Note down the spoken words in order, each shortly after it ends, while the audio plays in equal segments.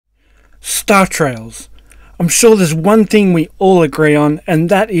Startrails. I'm sure there's one thing we all agree on, and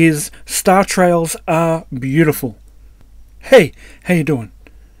that is Startrails are beautiful. Hey, how you doing?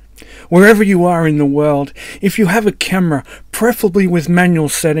 Wherever you are in the world, if you have a camera, preferably with manual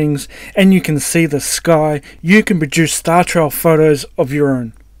settings, and you can see the sky, you can produce Startrail photos of your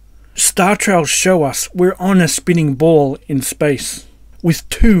own. Startrails show us we're on a spinning ball in space, with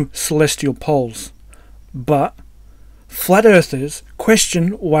two celestial poles. But flat earthers question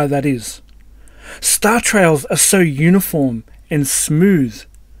why that is. Startrails are so uniform and smooth,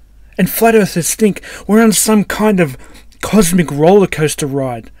 and flat earthers think we're on some kind of cosmic roller coaster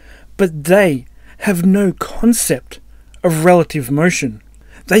ride, but they have no concept of relative motion.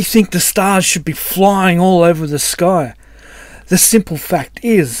 They think the stars should be flying all over the sky. The simple fact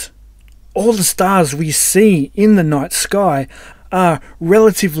is, all the stars we see in the night sky are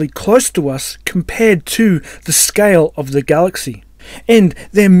relatively close to us compared to the scale of the galaxy. And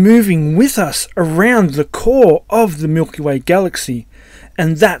they're moving with us around the core of the Milky Way galaxy,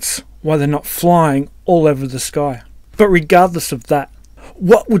 and that's why they're not flying all over the sky. But regardless of that,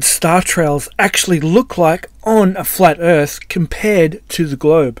 what would Startrails actually look like on a flat Earth compared to the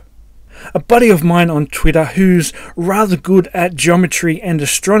globe? A buddy of mine on Twitter who's rather good at geometry and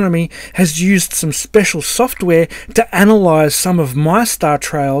astronomy has used some special software to analyse some of my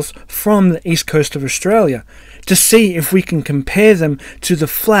Startrails from the east coast of Australia to see if we can compare them to the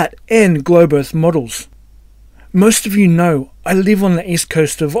flat and globe Earth models. Most of you know I live on the east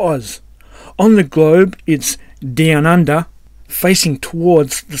coast of Oz. On the globe it's down under, facing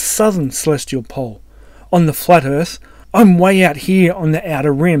towards the southern celestial pole. On the flat Earth, I'm way out here on the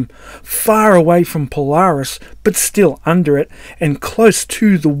outer rim, far away from Polaris, but still under it, and close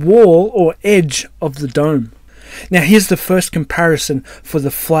to the wall or edge of the dome. Now here's the first comparison for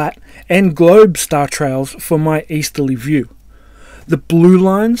the flat and globe Startrails for my easterly view. The blue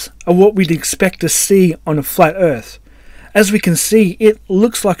lines are what we'd expect to see on a flat Earth. As we can see, it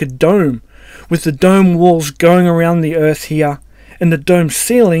looks like a dome, with the dome walls going around the Earth here, and the dome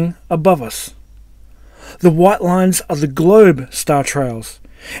ceiling above us. The white lines are the globe Startrails,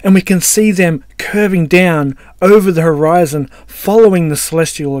 and we can see them curving down over the horizon following the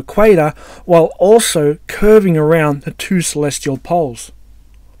celestial equator while also curving around the two celestial poles.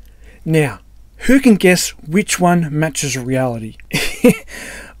 Now, who can guess which one matches reality?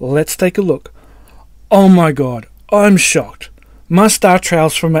 Let's take a look. Oh my god, I'm shocked. My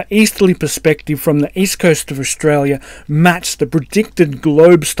Startrails from an easterly perspective from the east coast of Australia match the predicted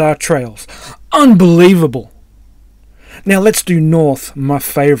globe Startrails. Unbelievable! Now let's do north, my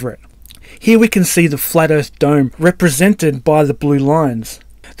favourite. Here we can see the flat Earth dome represented by the blue lines.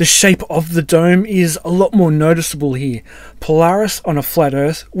 The shape of the dome is a lot more noticeable here. Polaris on a flat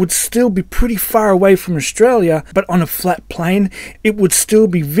Earth would still be pretty far away from Australia, but on a flat plane it would still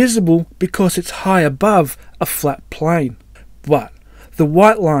be visible because it's high above a flat plane. But the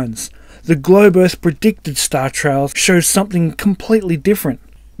white lines, the globe Earth predicted Startrails, shows something completely different.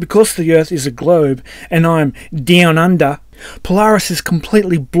 Because the Earth is a globe and I'm down under, Polaris is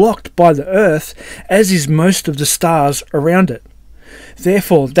completely blocked by the Earth, as is most of the stars around it.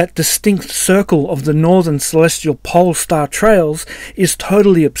 Therefore, that distinct circle of the northern celestial pole Startrails is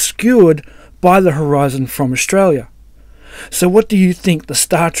totally obscured by the horizon from Australia. So what do you think the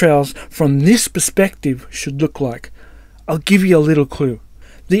Startrails from this perspective should look like? I'll give you a little clue.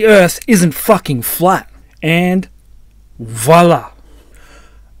 The Earth isn't fucking flat. And voila!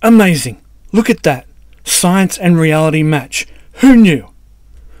 Amazing. Look at that. Science and reality match. Who knew?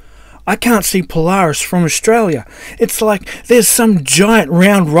 I can't see Polaris from Australia. It's like there's some giant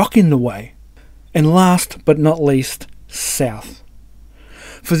round rock in the way. And last but not least, south.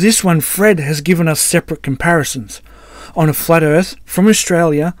 For this one, Fred has given us separate comparisons. On a flat Earth from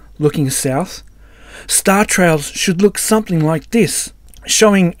Australia, looking south, Startrails should look something like this,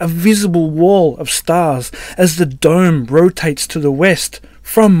 showing a visible wall of stars as the dome rotates to the west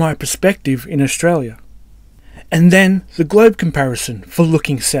from my perspective in Australia. And then the globe comparison for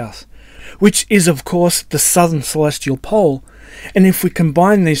looking south, which is of course the southern celestial pole, and if we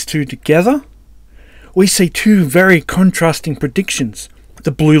combine these two together, we see two very contrasting predictions.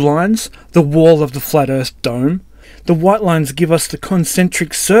 The blue lines, the wall of the flat Earth dome. The white lines give us the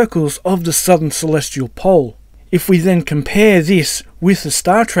concentric circles of the southern celestial pole. If we then compare this with the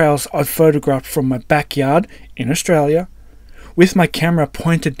Startrails I've photographed from my backyard in Australia, with my camera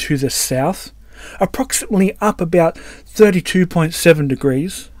pointed to the south, approximately up about 32.7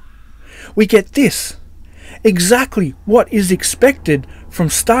 degrees, we get this. Exactly what is expected from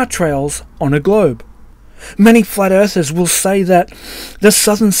Startrails on a globe. Many flat earthers will say that the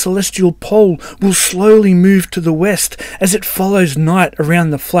southern celestial pole will slowly move to the west as it follows night around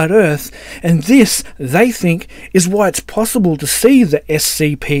the flat earth, and this, they think, is why it's possible to see the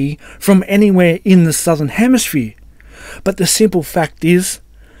SCP from anywhere in the southern hemisphere. But the simple fact is,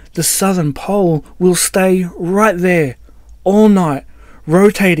 the southern pole will stay right there all night,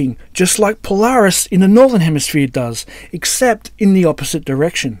 rotating just like Polaris in the northern hemisphere does, except in the opposite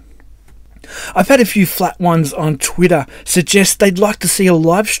direction. I've had a few flat ones on Twitter suggest they'd like to see a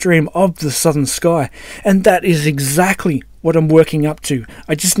live stream of the southern sky, and that is exactly what I'm working up to.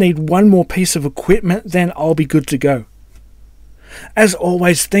 I just need one more piece of equipment, then I'll be good to go. As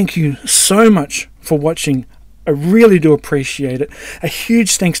always, thank you so much for watching. I really do appreciate it. A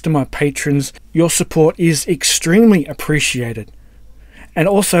huge thanks to my patrons. Your support is extremely appreciated. And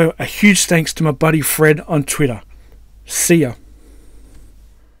also a huge thanks to my buddy Fred on Twitter. See ya.